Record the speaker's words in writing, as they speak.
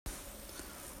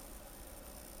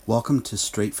Welcome to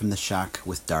Straight from the Shack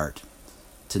with Dart.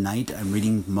 Tonight I'm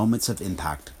reading Moments of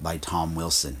Impact by Tom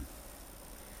Wilson.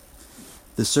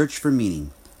 The search for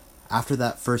meaning. After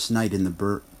that first night in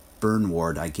the burn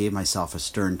ward, I gave myself a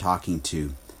stern talking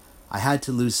to. I had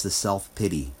to lose the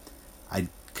self-pity. I'd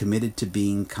committed to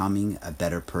becoming a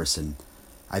better person.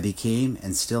 I became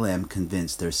and still am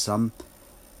convinced there's some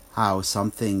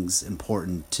things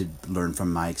important to learn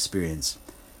from my experience.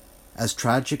 As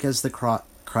tragic as the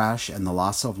crash and the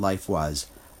loss of life was,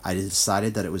 I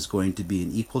decided that it was going to be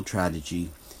an equal tragedy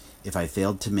if I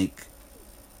failed to make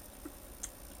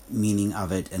meaning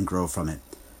of it and grow from it.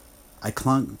 I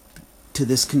clung to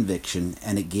this conviction,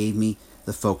 and it gave me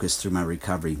the focus through my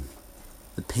recovery.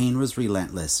 The pain was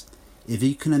relentless. If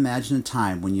you can imagine a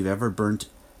time when you've ever burnt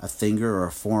a finger or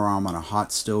a forearm on a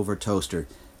hot stove or toaster,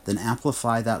 then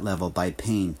amplify that level by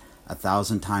pain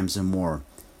 1,000 times or more.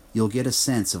 You'll get a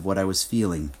sense of what I was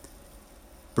feeling.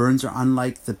 Burns are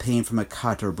unlike the pain from a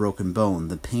cut or broken bone.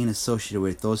 The pain associated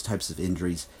with those types of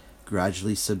injuries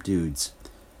gradually subdues.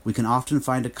 We can often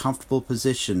find a comfortable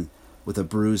position with a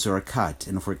bruise or a cut,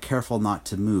 and if we're careful not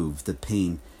to move, the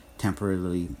pain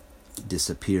temporarily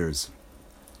disappears.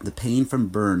 The pain from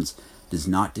burns does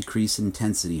not decrease in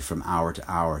intensity from hour to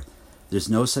hour. There's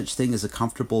no such thing as a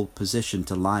comfortable position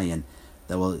to lie in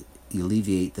that will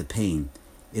alleviate the pain.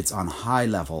 It's on high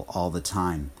level all the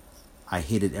time. I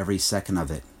hated every second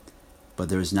of it, but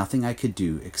there was nothing I could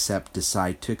do except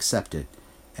decide to accept it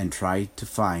and try to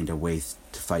find a way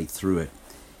to fight through it.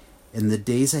 In the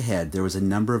days ahead, there was a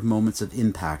number of moments of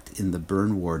impact in the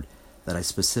burn ward that I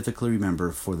specifically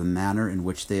remember for the manner in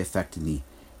which they affected me.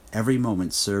 Every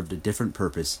moment served a different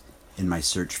purpose in my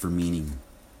search for meaning.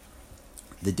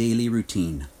 The daily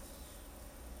routine.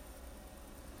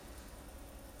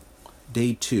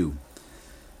 Day 2.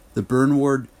 The burn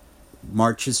ward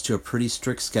marches to a pretty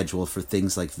strict schedule for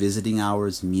things like visiting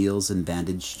hours, meals, and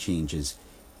bandage changes.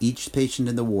 Each patient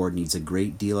in the ward needs a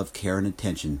great deal of care and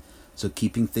attention, so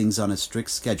keeping things on a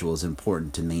strict schedule is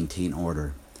important to maintain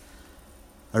order.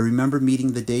 I remember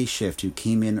meeting the day shift who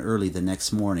came in early the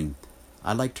next morning.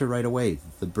 I liked her right away.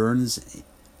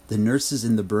 The nurses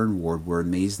in the burn ward were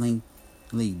amazingly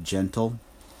gentle,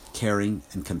 caring,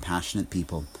 and compassionate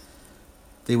people.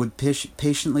 They would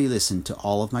patiently listen to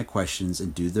all of my questions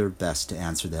and do their best to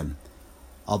answer them.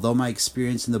 Although my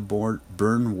experience in the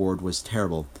burn ward was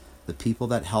terrible, the people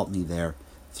that helped me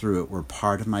through it were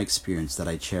part of my experience that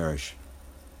I cherish.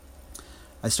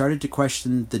 I started to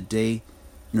question the day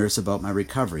nurse about my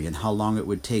recovery and how long it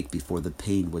would take before the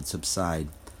pain would subside.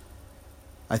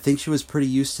 I think she was pretty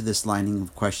used to this lining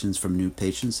of questions from new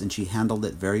patients, and she handled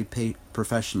it very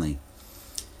professionally.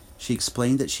 She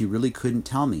explained that she really couldn't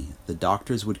tell me. The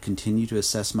doctors would continue to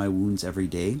assess my wounds every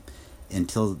day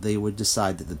until they would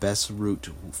decide that the best route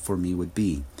for me would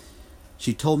be.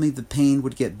 She told me the pain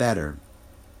would get better,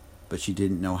 but she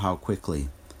didn't know how quickly.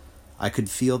 I could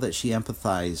feel that she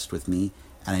empathized with me,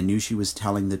 and I knew she was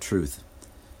telling the truth.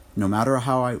 No matter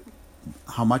how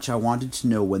much I wanted to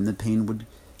know when the pain would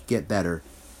get better,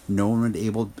 no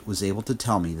one was able to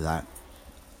tell me that.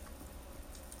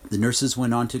 The nurses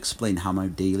went on to explain how my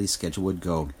daily schedule would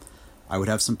go. I would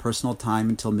have some personal time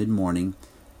until mid-morning,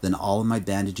 then all of my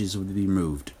bandages would be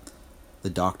removed. The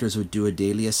doctors would do a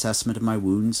daily assessment of my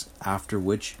wounds, after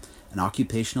which an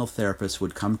occupational therapist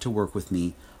would come to work with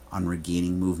me on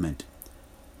regaining movement.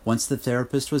 Once the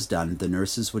therapist was done, the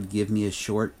nurses would give me a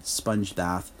short sponge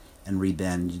bath and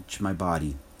rebandage my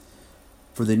body.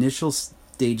 For the initial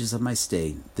stages of my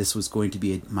stay, this was going to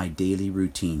be my daily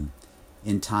routine.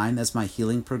 In time, as my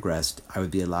healing progressed, I would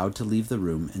be allowed to leave the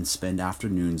room and spend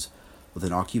afternoons with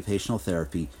an occupational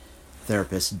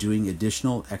therapist doing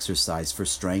additional exercise for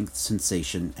strength,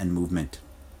 sensation, and movement.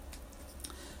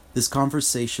 This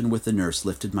conversation with the nurse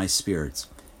lifted my spirits.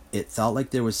 It felt like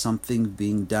there was something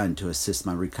being done to assist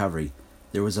my recovery.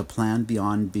 There was a plan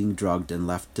beyond being drugged and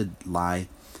left to lie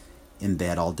in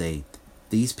bed all day.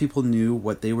 These people knew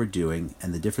what they were doing,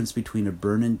 and the difference between a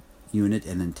burn unit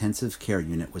and intensive care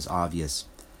unit was obvious.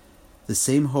 The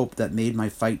same hope that made my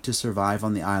fight to survive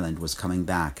on the island was coming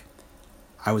back.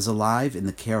 I was alive in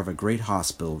the care of a great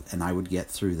hospital, and I would get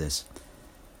through this.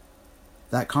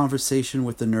 That conversation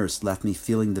with the nurse left me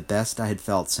feeling the best I had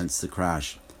felt since the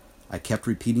crash. I kept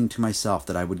repeating to myself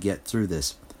that I would get through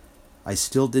this. I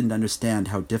still didn't understand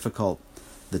how difficult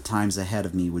the times ahead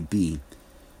of me would be.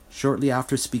 Shortly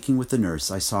after speaking with the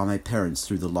nurse, I saw my parents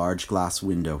through the large glass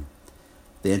window.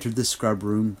 They entered the scrub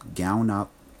room, gown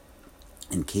up,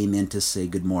 and came in to say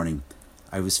good morning.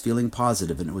 I was feeling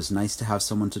positive, and it was nice to have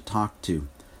someone to talk to.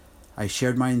 I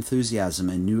shared my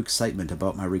enthusiasm and new excitement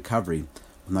about my recovery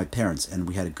with my parents, and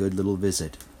we had a good little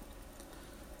visit.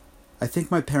 I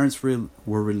think my parents were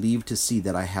relieved to see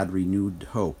that I had renewed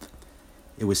hope.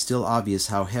 It was still obvious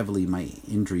how heavily my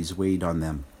injuries weighed on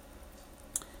them.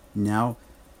 Now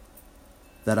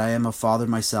that I am a father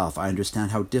myself, I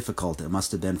understand how difficult it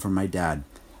must have been for my dad.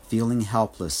 Feeling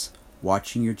helpless,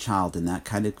 watching your child in that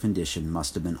kind of condition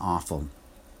must have been awful.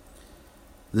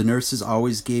 The nurses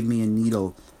always gave me a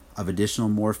needle of additional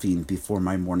morphine before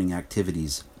my morning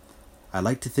activities. I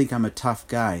like to think I'm a tough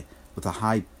guy with a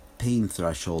high pain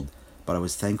threshold, but I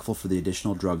was thankful for the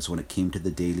additional drugs when it came to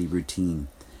the daily routine.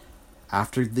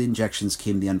 After the injections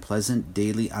came the unpleasant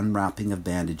daily unwrapping of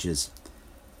bandages.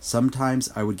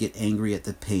 Sometimes I would get angry at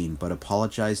the pain, but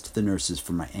apologized to the nurses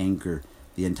for my anger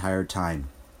the entire time.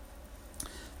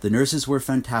 The nurses were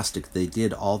fantastic. They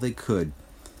did all they could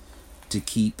to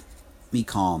keep me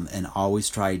calm and always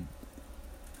tried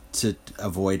to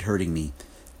avoid hurting me.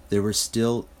 They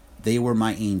were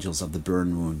my angels of the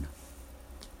burn wound.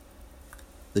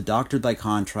 The doctor, by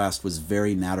contrast, was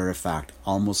very matter-of-fact,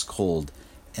 almost cold,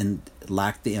 and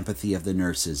lacked the empathy of the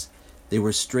nurses. They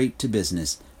were straight to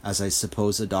business, as I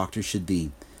suppose a doctor should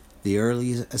be. The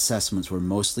early assessments were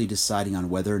mostly deciding on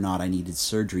whether or not I needed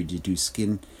surgery to do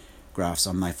skin grafts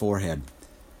on my forehead.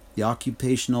 The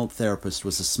occupational therapist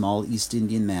was a small East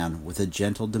Indian man with a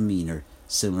gentle demeanor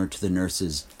similar to the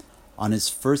nurses. On his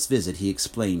first visit, he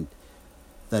explained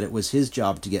that it was his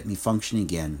job to get me functioning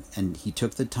again, and he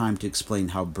took the time to explain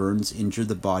how burns injure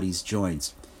the body's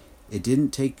joints. It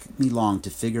didn't take me long to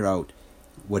figure out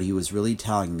what he was really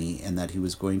telling me, and that he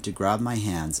was going to grab my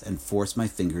hands and force my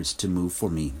fingers to move for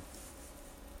me.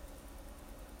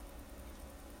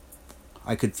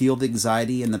 I could feel the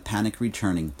anxiety and the panic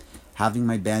returning. Having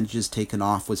my bandages taken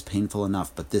off was painful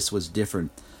enough, but this was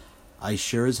different. I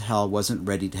sure as hell wasn't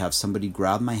ready to have somebody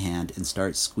grab my hand and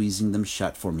start squeezing them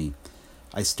shut for me.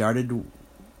 I started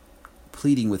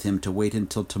pleading with him to wait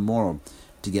until tomorrow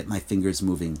to get my fingers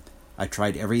moving. I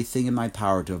tried everything in my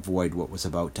power to avoid what was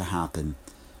about to happen.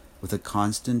 With a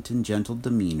constant and gentle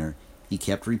demeanor, he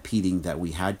kept repeating that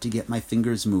we had to get my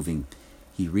fingers moving.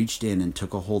 He reached in and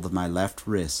took a hold of my left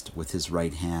wrist with his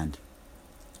right hand.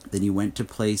 Then he went to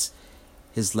place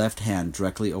his left hand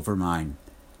directly over mine.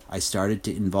 I started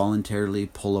to involuntarily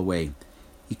pull away.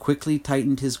 He quickly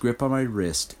tightened his grip on my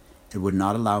wrist and would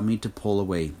not allow me to pull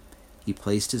away. He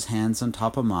placed his hands on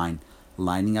top of mine,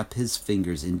 lining up his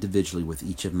fingers individually with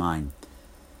each of mine.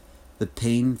 The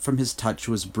pain from his touch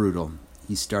was brutal.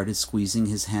 He started squeezing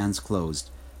his hands closed,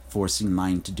 forcing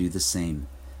mine to do the same.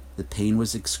 The pain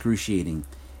was excruciating.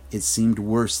 It seemed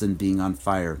worse than being on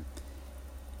fire.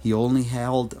 He only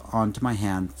held onto my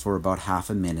hand for about half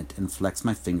a minute and flexed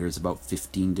my fingers about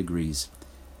 15 degrees,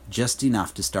 just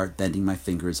enough to start bending my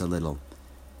fingers a little.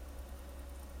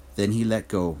 Then he let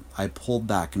go. I pulled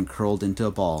back and curled into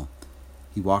a ball.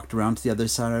 He walked around to the other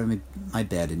side of my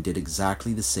bed and did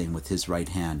exactly the same with his right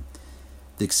hand.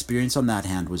 The experience on that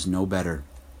hand was no better.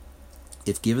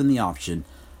 If given the option,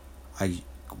 I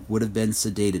would have been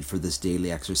sedated for this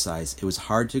daily exercise. It was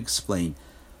hard to explain,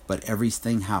 but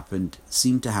everything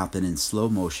seemed to happen in slow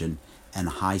motion and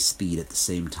high speed at the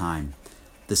same time.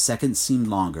 The seconds seemed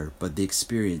longer, but the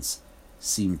experience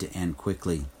seemed to end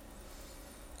quickly.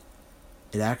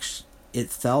 It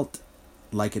felt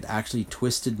like it actually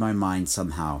twisted my mind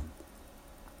somehow.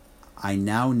 I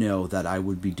now know that I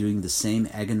would be doing the same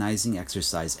agonizing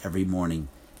exercise every morning.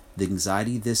 The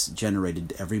anxiety this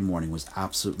generated every morning was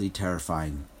absolutely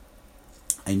terrifying.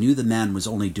 I knew the man was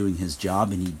only doing his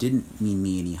job, and he didn't mean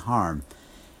me any harm,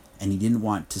 and he didn't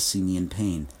want to see me in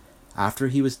pain. After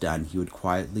he was done, he would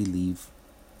quietly leave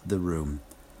the room.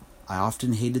 I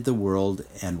often hated the world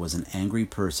and was an angry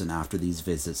person after these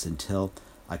visits until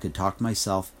I could talk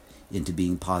myself into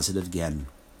being positive again.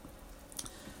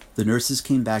 The nurses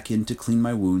came back in to clean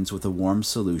my wounds with a warm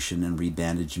solution and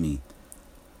rebandage me.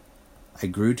 I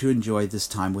grew to enjoy this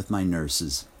time with my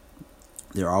nurses.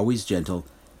 They're always gentle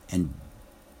and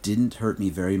didn't hurt me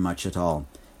very much at all.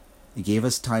 It gave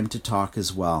us time to talk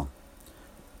as well.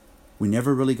 We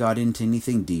never really got into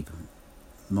anything deep,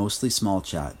 mostly small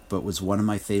chat, but was one of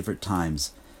my favorite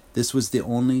times. This was the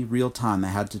only real time I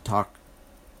had to talk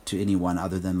to anyone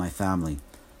other than my family.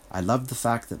 I loved the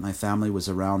fact that my family was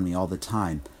around me all the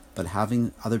time, but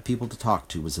having other people to talk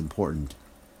to was important.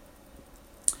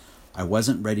 I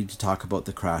wasn't ready to talk about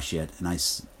the crash yet, and I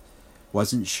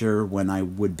wasn't sure when I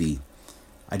would be.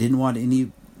 I didn't want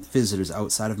any visitors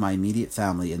outside of my immediate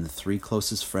family and the 3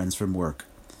 closest friends from work.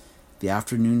 The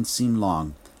afternoon seemed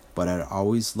long, but I'd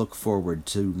always look forward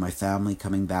to my family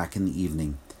coming back in the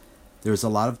evening. There was a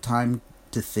lot of time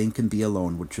to think and be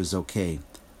alone, which was okay.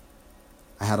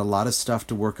 I had a lot of stuff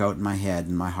to work out in my head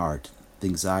and my heart. The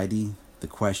anxiety, the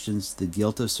questions, the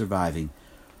guilt of surviving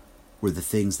were the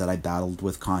things that I battled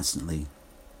with constantly.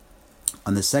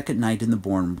 On the second night in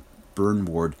the burn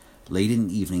ward, late in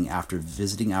the evening after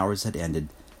visiting hours had ended,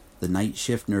 the night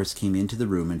shift nurse came into the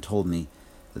room and told me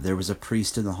that there was a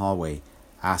priest in the hallway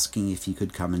asking if he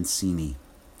could come and see me.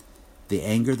 The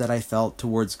anger that I felt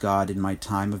towards God in my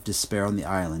time of despair on the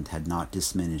island had not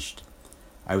diminished.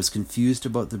 I was confused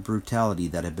about the brutality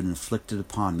that had been inflicted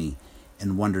upon me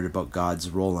and wondered about God's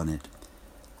role in it.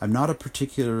 I'm not a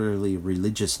particularly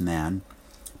religious man,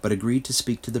 but agreed to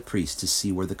speak to the priest to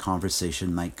see where the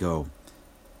conversation might go.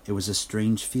 It was a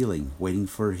strange feeling, waiting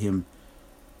for him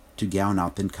to gown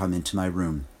up and come into my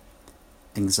room.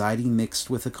 Anxiety mixed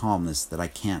with a calmness that I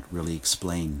can't really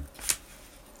explain.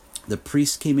 The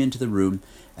priest came into the room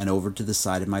and over to the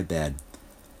side of my bed.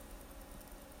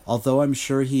 Although I'm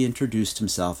sure he introduced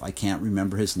himself, I can't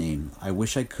remember his name. I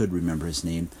wish I could remember his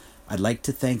name. I'd like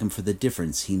to thank him for the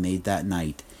difference he made that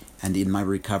night and in my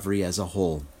recovery as a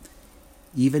whole.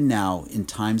 Even now, in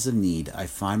times of need, I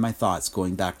find my thoughts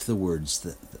going back to the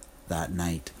words that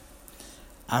night.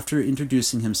 After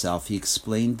introducing himself, he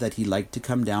explained that he liked to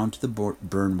come down to the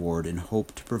burn ward and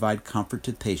hoped to provide comfort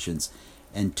to patients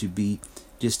and to be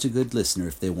just a good listener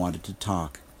if they wanted to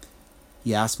talk.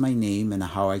 He asked my name and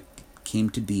how I came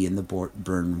to be in the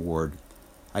burn ward.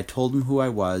 I told him who I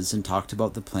was and talked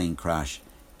about the plane crash.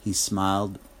 He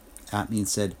smiled at me and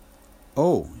said,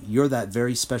 "Oh, you're that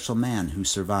very special man who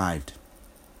survived."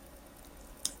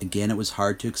 Again, it was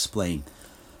hard to explain,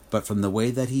 but from the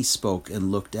way that he spoke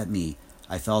and looked at me,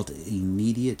 I felt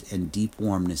immediate and deep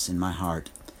warmness in my heart.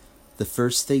 The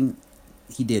first thing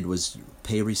he did was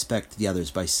pay respect to the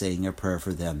others by saying a prayer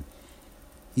for them.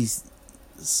 He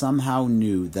somehow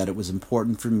knew that it was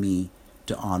important for me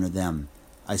to honor them.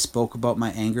 I spoke about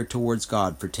my anger towards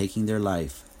God for taking their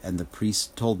life, and the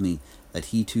priest told me that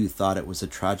he too thought it was a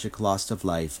tragic loss of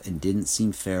life and didn't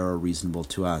seem fair or reasonable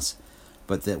to us,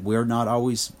 but that we're not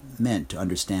always meant to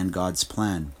understand God's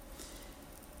plan.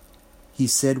 He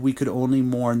said we could only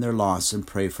mourn their loss and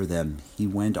pray for them. He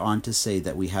went on to say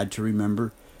that we had to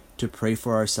remember to pray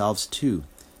for ourselves too.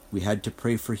 We had to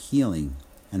pray for healing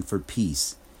and for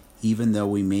peace, even though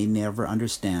we may never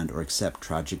understand or accept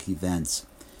tragic events.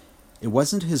 It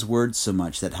wasn't his words so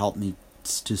much that helped me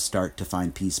to start to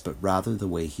find peace, but rather the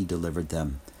way he delivered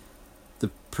them.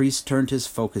 The priest turned his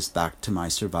focus back to my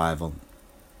survival.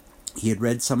 He had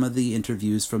read some of the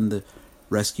interviews from the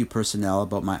rescue personnel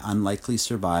about my unlikely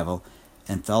survival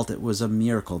and felt it was a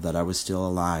miracle that I was still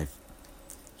alive.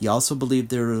 He also believed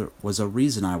there was a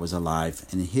reason I was alive,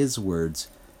 and in his words,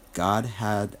 God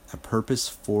had a purpose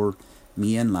for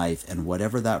me in life, and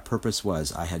whatever that purpose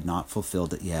was, I had not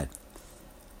fulfilled it yet.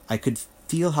 I could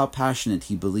feel how passionate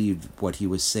he believed what he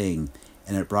was saying,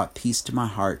 and it brought peace to my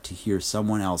heart to hear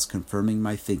someone else confirming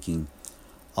my thinking,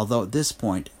 although at this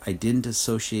point I didn't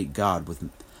associate God with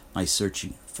my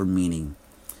searching for meaning.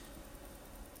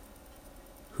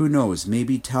 Who knows,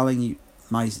 maybe telling you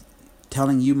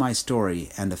my story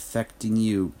and affecting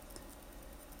you.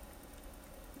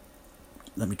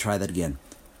 Let me try that again.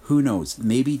 Who knows,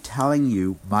 maybe telling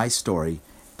you my story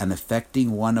and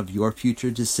affecting one of your future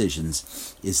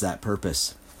decisions is that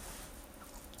purpose.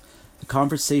 The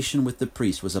conversation with the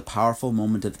priest was a powerful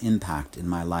moment of impact in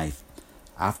my life.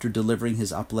 After delivering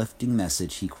his uplifting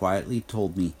message, he quietly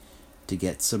told me to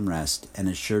get some rest and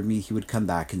assured me he would come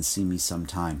back and see me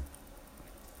sometime.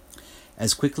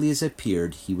 As quickly as it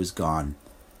appeared, he was gone.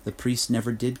 The priest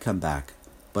never did come back,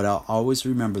 but I'll always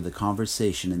remember the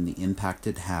conversation and the impact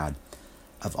it had.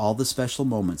 Of all the special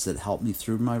moments that helped me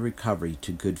through my recovery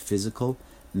to good physical,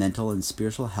 mental, and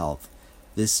spiritual health,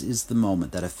 this is the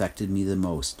moment that affected me the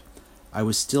most. I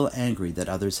was still angry that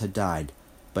others had died,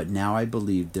 but now I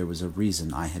believed there was a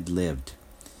reason I had lived.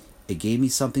 It gave me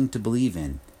something to believe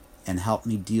in and helped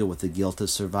me deal with the guilt of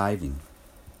surviving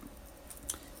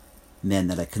men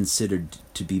that I considered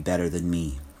to be better than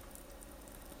me.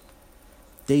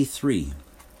 Day 3.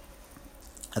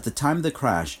 At the time of the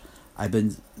crash, I'd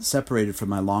been separated from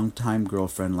my longtime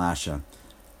girlfriend, Lasha.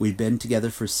 We'd been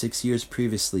together for 6 years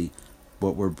previously,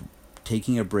 but were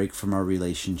taking a break from our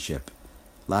relationship.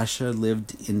 Lasha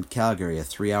lived in Calgary, a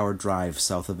 3-hour drive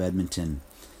south of Edmonton.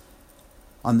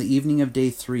 On the evening of day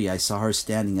 3, I saw her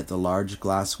standing at the large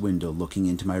glass window looking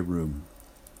into my room.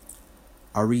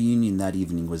 Our reunion that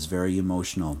evening was very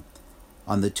emotional.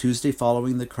 On the Tuesday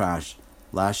following the crash,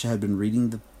 Lasha had been reading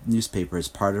the newspaper as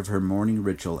part of her morning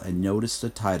ritual and noticed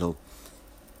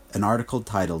an article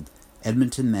titled,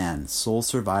 "Edmonton Man, Sole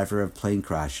Survivor of Plane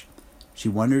Crash." She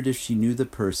wondered if she knew the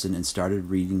person and started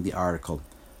reading the article.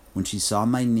 When she saw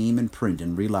my name in print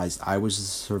and realized I was a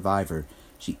survivor,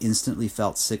 she instantly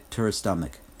felt sick to her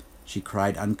stomach. She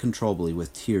cried uncontrollably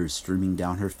with tears streaming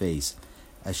down her face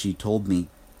as she told me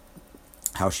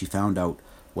how she found out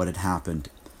what had happened.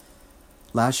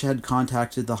 Lasha had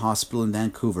contacted the hospital in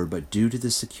Vancouver, but due to the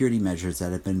security measures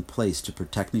that had been placed to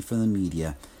protect me from the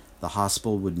media, the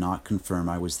hospital would not confirm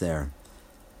I was there.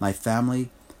 My family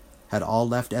had all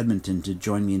left Edmonton to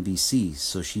join me in BC,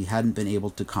 so she hadn't been able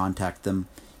to contact them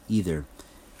either.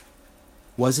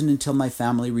 Wasn't until my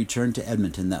family returned to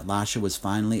Edmonton that Lasha was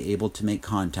finally able to make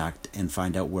contact and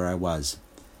find out where I was.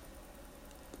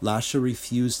 Lasha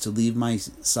refused to leave my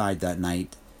side that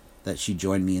night that she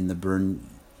joined me in the burn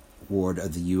ward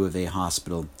of the U of A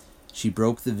hospital. She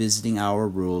broke the visiting hour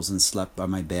rules and slept by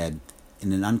my bed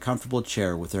in an uncomfortable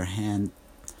chair with her hand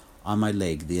on my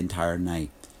leg the entire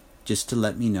night, just to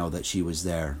let me know that she was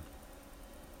there.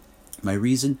 My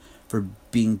reason for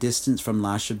being distant from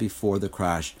Lasha before the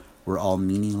crash were all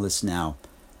meaningless now,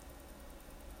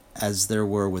 as there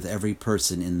were with every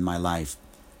person in my life.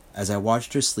 As I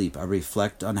watched her sleep, I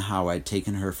reflect on how I had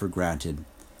taken her for granted.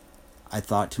 I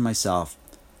thought to myself,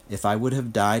 if I would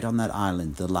have died on that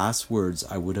island, the last words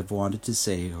I would have wanted to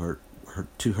say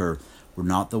to her were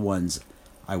not the ones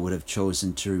I would have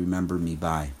chosen to remember me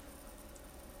by.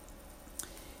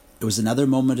 It was another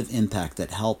moment of impact that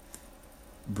helped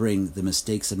bring the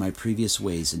mistakes of my previous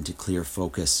ways into clear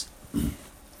focus.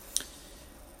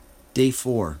 Day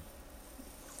 4.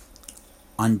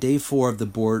 On day 4 of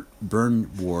the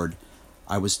burn ward,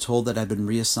 I was told that I'd been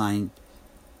reassigned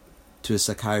to a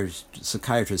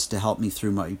psychiatrist to help me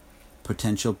through my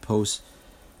potential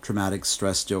post-traumatic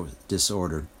stress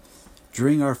disorder.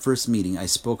 During our first meeting, I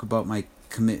spoke about my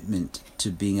commitment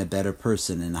to being a better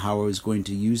person and how I was going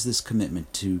to use this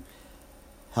commitment to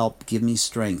help give me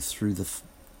strength through the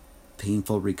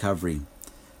painful recovery.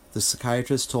 The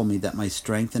psychiatrist told me that my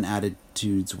strength and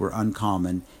attitudes were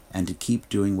uncommon and to keep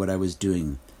doing what I was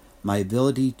doing. My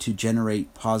ability to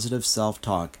generate positive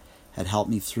self-talk had helped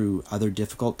me through other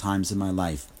difficult times in my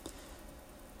life.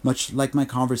 Much like my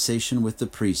conversation with the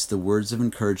priest, the words of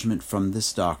encouragement from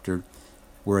this doctor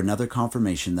were another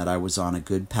confirmation that I was on a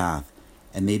good path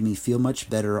and made me feel much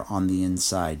better on the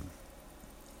inside.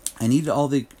 I needed all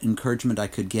the encouragement I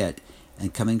could get,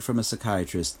 and coming from a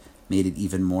psychiatrist made it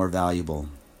even more valuable.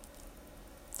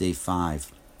 Day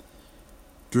 5.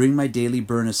 During my daily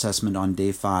burn assessment on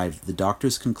day 5, the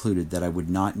doctors concluded that I would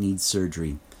not need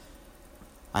surgery.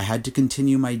 I had to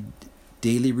continue my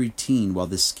daily routine while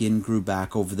the skin grew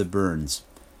back over the burns,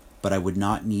 but I would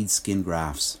not need skin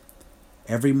grafts.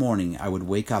 Every morning I would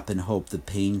wake up and hope the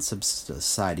pain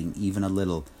subsiding even a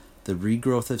little. The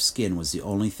regrowth of skin was the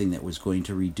only thing that was going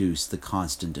to reduce the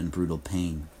constant and brutal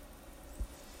pain.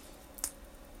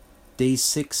 Days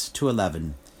 6 to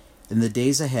 11. In the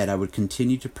days ahead, I would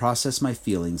continue to process my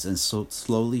feelings and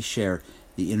slowly share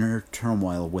the inner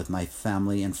turmoil with my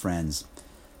family and friends.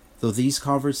 Through these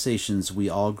conversations, we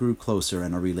all grew closer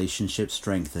and our relationship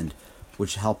strengthened,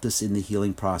 which helped us in the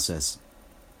healing process.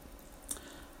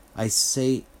 I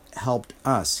say helped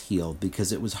us heal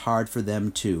because it was hard for them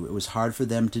too. It was hard for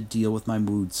them to deal with my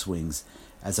mood swings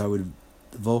as I would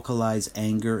vocalize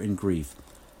anger and grief.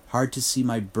 Hard to see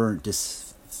my burnt,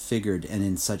 disfigured, and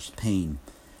in such pain.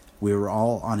 We were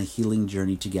all on a healing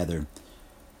journey together.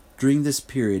 During this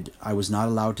period, I was not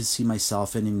allowed to see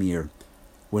myself in a mirror.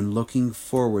 When looking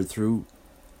forward through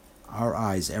our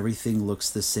eyes, everything looks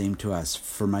the same to us.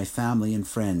 For my family and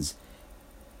friends,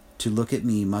 to look at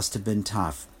me must have been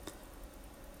tough.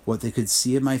 What they could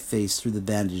see in my face through the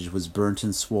bandage was burnt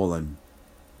and swollen.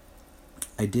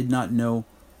 I did not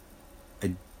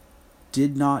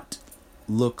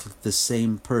look the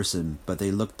same person, but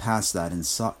they looked past that and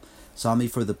saw me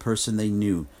for the person they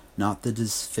knew, not the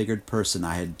disfigured person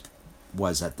I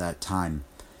was at that time.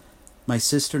 My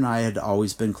sister and I had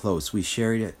always been close. We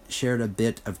shared a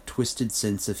bit of twisted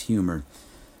sense of humor.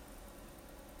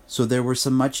 So there were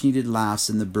some much-needed laughs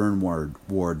in the burn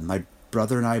ward. My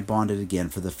brother and I bonded again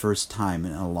for the first time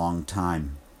in a long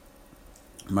time.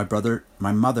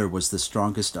 My mother was the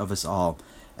strongest of us all,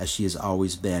 as she has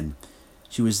always been.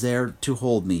 She was there to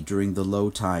hold me during the low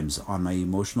times on my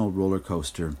emotional roller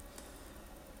coaster.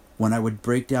 When I would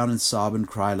break down and sob and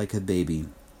cry like a baby,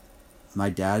 my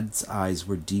dad's eyes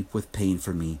were deep with pain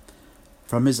for me.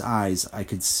 From his eyes, I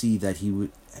could see that he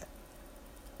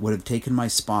would have taken my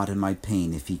spot in my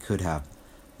pain if he could have.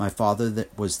 My father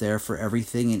was there for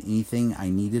everything and anything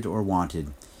I needed or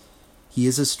wanted. He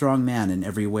is a strong man in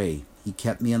every way. He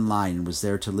kept me in line and was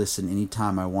there to listen any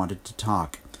time I wanted to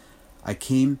talk. I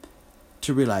came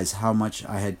to realize how much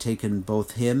I had taken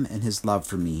both him and his love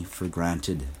for me for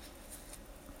granted.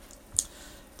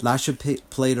 Lasha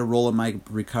played a role in my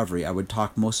recovery. I would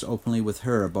talk most openly with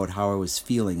her about how I was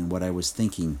feeling and what I was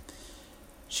thinking.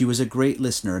 She was a great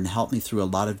listener and helped me through a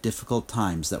lot of difficult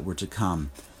times that were to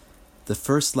come. The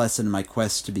first lesson in my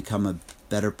quest to become a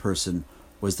better person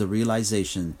was the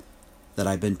realization that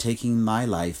I'd been taking my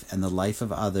life and the life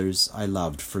of others I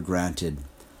loved for granted.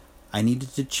 I needed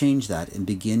to change that and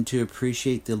begin to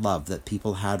appreciate the love that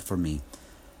people had for me.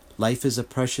 Life is a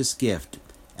precious gift,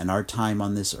 and our time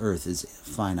on this earth is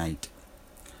finite.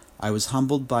 I was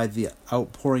humbled by the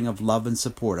outpouring of love and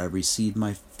support I received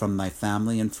from my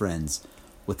family and friends.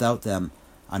 Without them,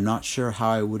 I'm not sure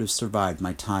how I would have survived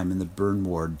my time in the burn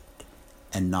ward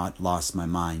and not lost my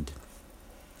mind.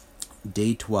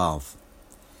 Day 12.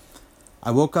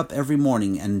 I woke up every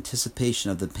morning in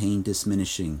anticipation of the pain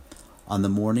diminishing. On the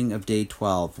morning of day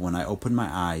 12, when I opened my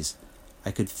eyes,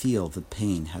 I could feel the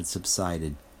pain had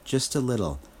subsided, just a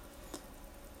little.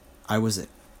 I was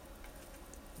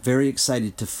very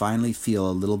excited to finally feel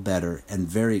a little better and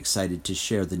very excited to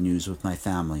share the news with my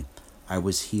family. I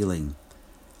was healing.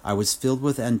 I was filled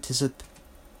with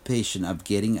anticipation of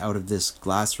getting out of this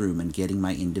glass room and getting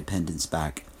my independence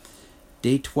back.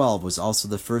 Day 12 was also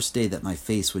the first day that my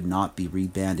face would not be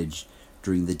rebandaged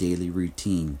during the daily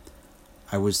routine.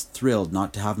 I was thrilled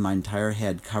not to have my entire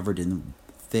head covered in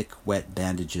thick, wet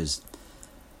bandages.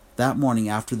 That morning,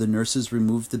 after the nurses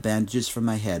removed the bandages from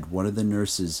my head, one of the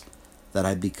nurses that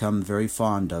I'd become very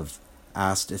fond of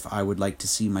asked if I would like to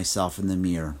see myself in the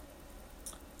mirror.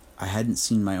 I hadn't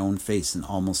seen my own face in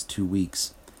almost 2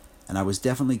 weeks, and I was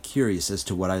definitely curious as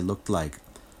to what I looked like.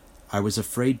 I was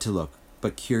afraid to look,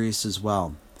 but curious as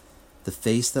well. The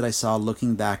face that I saw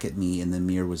looking back at me in the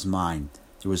mirror was mine.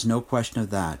 There was no question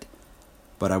of that.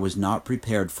 But I was not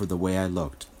prepared for the way I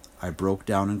looked. I broke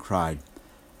down and cried.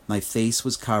 My face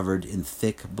was covered in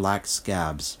thick black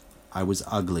scabs. I was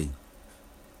ugly.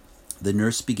 The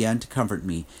nurse began to comfort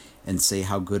me and say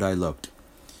how good I looked.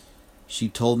 She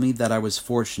told me that I was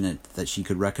fortunate that she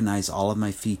could recognize all of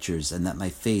my features and that my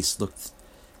face looked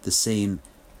the same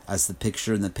as the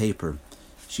picture in the paper.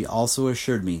 She also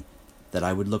assured me that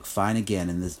I would look fine again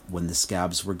when the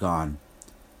scabs were gone.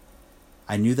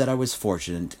 I knew that I was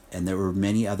fortunate, and there were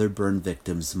many other burn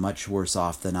victims much worse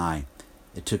off than I.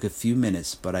 It took a few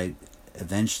minutes, but I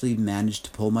eventually managed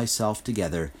to pull myself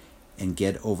together and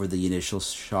get over the initial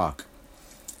shock.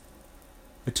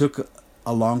 I took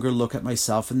a longer look at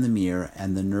myself in the mirror,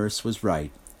 and the nurse was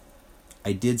right.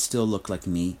 I did still look like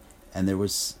me, and there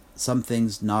was some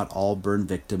things not all burn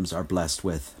victims are blessed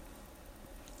with.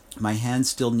 My hands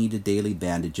still needed daily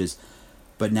bandages,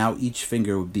 but now each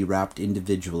finger would be wrapped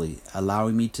individually,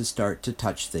 allowing me to start to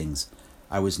touch things.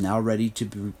 I was now ready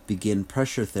to begin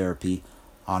pressure therapy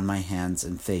on my hands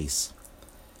and face.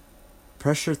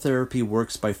 Pressure therapy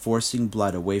works by forcing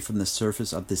blood away from the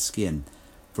surface of the skin.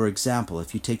 For example,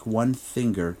 if you take one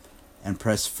finger and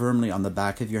press firmly on the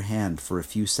back of your hand for a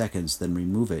few seconds, then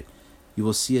remove it, you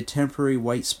will see a temporary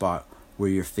white spot where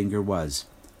your finger was.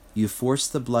 You force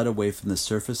the blood away from the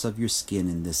surface of your skin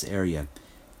in this area.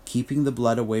 Keeping the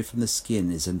blood away from the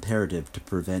skin is imperative to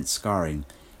prevent scarring,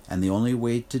 and the only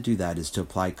way to do that is to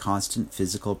apply constant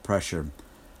physical pressure.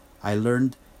 I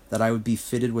learned that I would be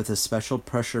fitted with a special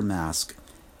pressure mask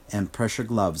and pressure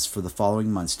gloves for the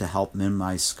following months to help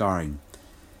minimize scarring.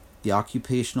 The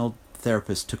occupational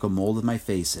therapist took a mold of my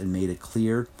face and made a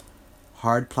clear,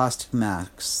 hard plastic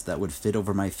mask that would fit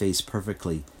over my face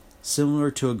perfectly, similar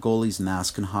to a goalie's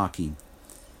mask in hockey,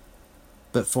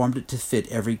 but formed it to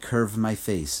fit every curve of my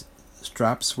face.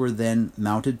 Straps were then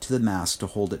mounted to the mask to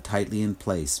hold it tightly in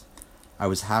place. I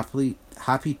was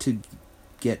happy to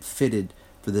get fitted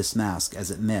for this mask, as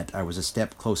it meant I was a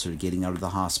step closer to getting out of the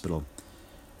hospital.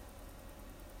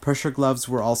 Pressure gloves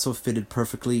were also fitted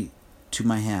perfectly to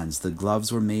my hands. The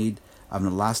gloves were made of an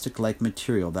elastic-like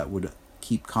material that would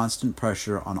keep constant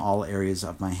pressure on all areas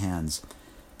of my hands.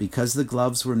 Because the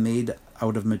gloves were made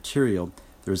out of material,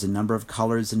 there was a number of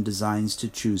colors and designs to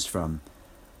choose from.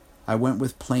 I went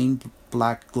with plain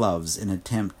black gloves in an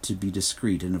attempt to be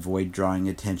discreet and avoid drawing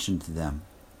attention to them.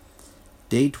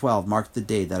 Day 12 marked the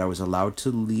day that I was allowed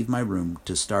to leave my room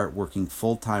to start working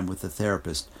full-time with a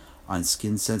therapist on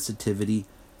skin sensitivity,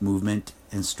 movement,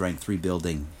 and strength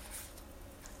rebuilding.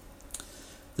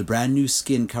 The brand new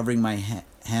skin covering my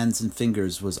hands and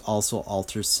fingers was also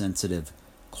ultra-sensitive.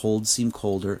 Cold seemed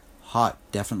colder, hot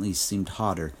definitely seemed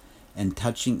hotter, and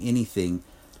touching anything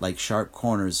like sharp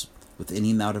corners with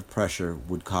any amount of pressure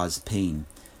would cause pain.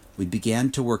 We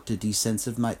began to work to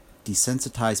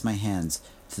desensitize my hands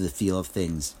to the feel of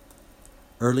things.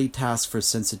 Early tasks for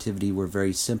sensitivity were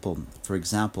very simple. For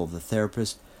example, the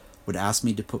therapist would ask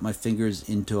me to put my fingers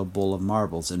into a bowl of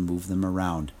marbles and move them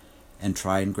around, and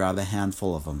try and grab a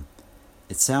handful of them.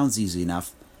 It sounds easy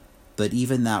enough, but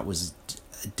even that was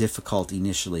difficult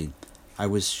initially. I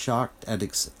was shocked at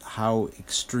how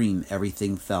extreme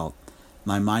everything felt.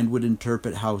 My mind would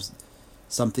interpret how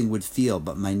something would feel,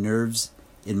 but my nerves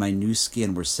in my new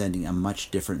skin were sending a much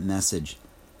different message.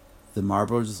 The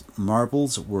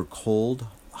marbles were cold,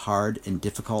 hard, and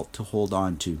difficult to hold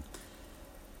on to.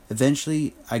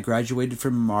 Eventually, I graduated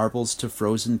from marbles to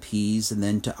frozen peas and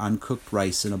then to uncooked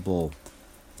rice in a bowl.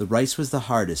 The rice was the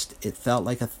hardest. It felt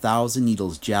like 1,000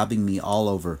 needles jabbing me all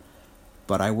over,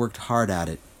 but I worked hard at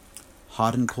it.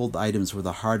 Hot and cold items were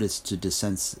the hardest to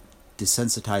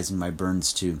desensitizing my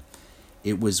burns to.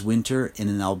 It was winter, and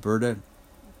in Alberta,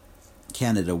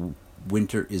 Canada,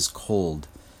 winter is cold.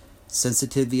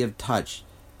 Sensitivity of touch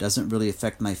doesn't really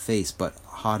affect my face, but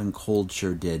hot and cold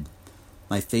sure did.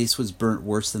 My face was burnt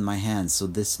worse than my hands, so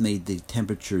this made the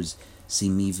temperatures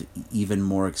seem even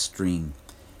more extreme.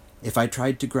 If I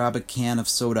tried to grab a can of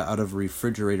soda out of a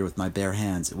refrigerator with my bare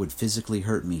hands, it would physically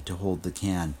hurt me to hold the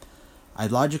can. I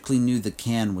logically knew the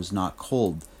can was not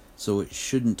cold, so it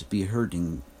shouldn't be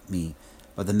hurting me,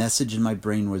 but the message in my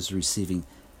brain was receiving,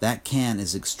 that can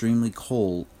is extremely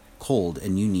cold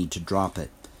and you need to drop it.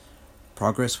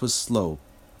 Progress was slow,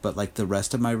 but like the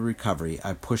rest of my recovery,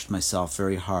 I pushed myself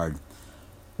very hard.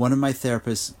 One of my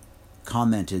therapists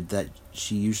commented that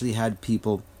she usually had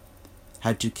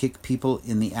to kick people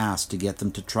in the ass to get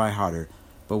them to try harder,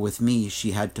 but with me,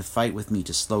 she had to fight with me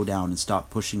to slow down and stop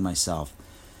pushing myself.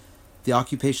 The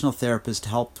occupational therapist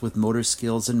helped with motor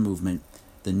skills and movement.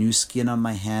 The new skin on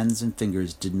my hands and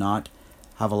fingers did not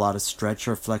have a lot of stretch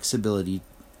or flexibility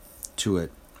to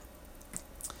it.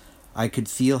 I could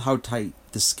feel how tight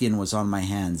the skin was on my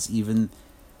hands, even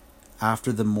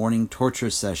after the morning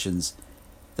torture sessions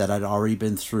that I'd already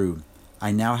been through.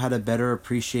 I now had a better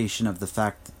appreciation of the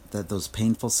fact that those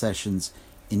painful sessions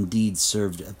indeed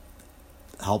served a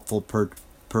helpful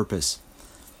purpose.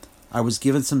 I was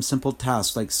given some simple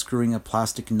tasks like screwing a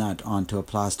plastic nut onto a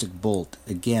plastic bolt.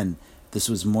 Again, this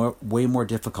was way more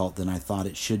difficult than I thought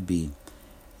it should be.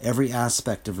 Every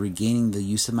aspect of regaining the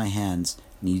use of my hands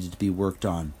needed to be worked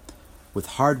on.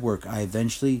 With hard work, I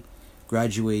eventually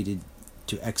graduated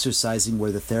to exercising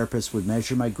where the therapist would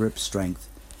measure my grip strength.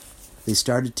 They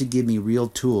started to give me real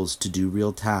tools to do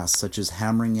real tasks, such as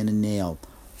hammering in a nail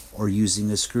or using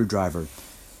a screwdriver.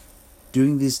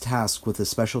 Doing these tasks with a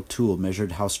special tool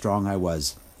measured how strong I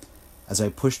was. As I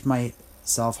pushed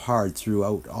myself hard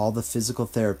throughout all the physical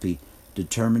therapy,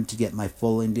 determined to get my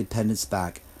full independence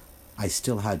back, I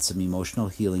still had some emotional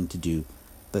healing to do,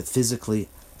 but physically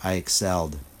I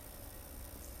excelled.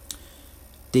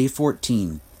 Day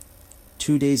 14.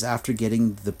 2 days after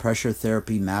getting the pressure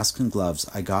therapy mask and gloves,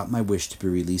 I got my wish to be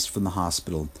released from the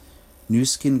hospital. New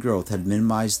skin growth had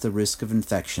minimized the risk of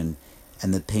infection,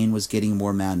 and the pain was getting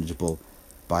more manageable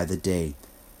by the day.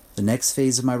 The next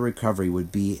phase of my recovery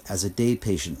would be as a day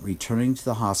patient, returning to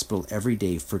the hospital every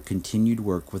day for continued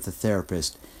work with the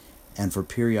therapist and for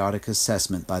periodic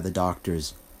assessment by the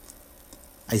doctors.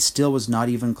 I still was not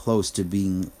even close to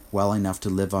being well enough to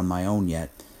live on my own yet,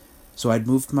 so I'd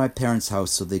moved to my parents' house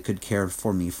so they could care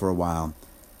for me for a while.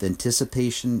 The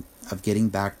anticipation of getting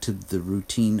back to the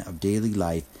routine of daily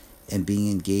life and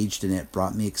being engaged in it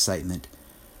brought me excitement.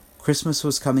 Christmas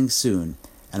was coming soon,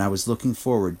 and I was looking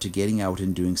forward to getting out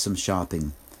and doing some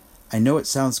shopping. I know it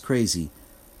sounds crazy,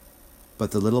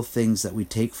 but the little things that we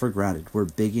take for granted were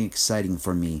big and exciting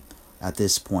for me at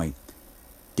this point.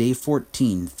 Day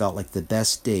 14 felt like the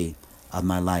best day of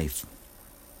my life.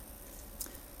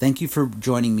 Thank you for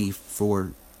joining me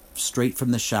for Straight from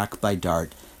the Shack by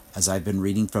Dart, as I've been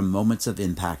reading from Moments of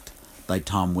Impact by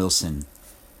Tom Wilson.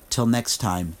 Till next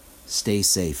time, stay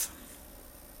safe.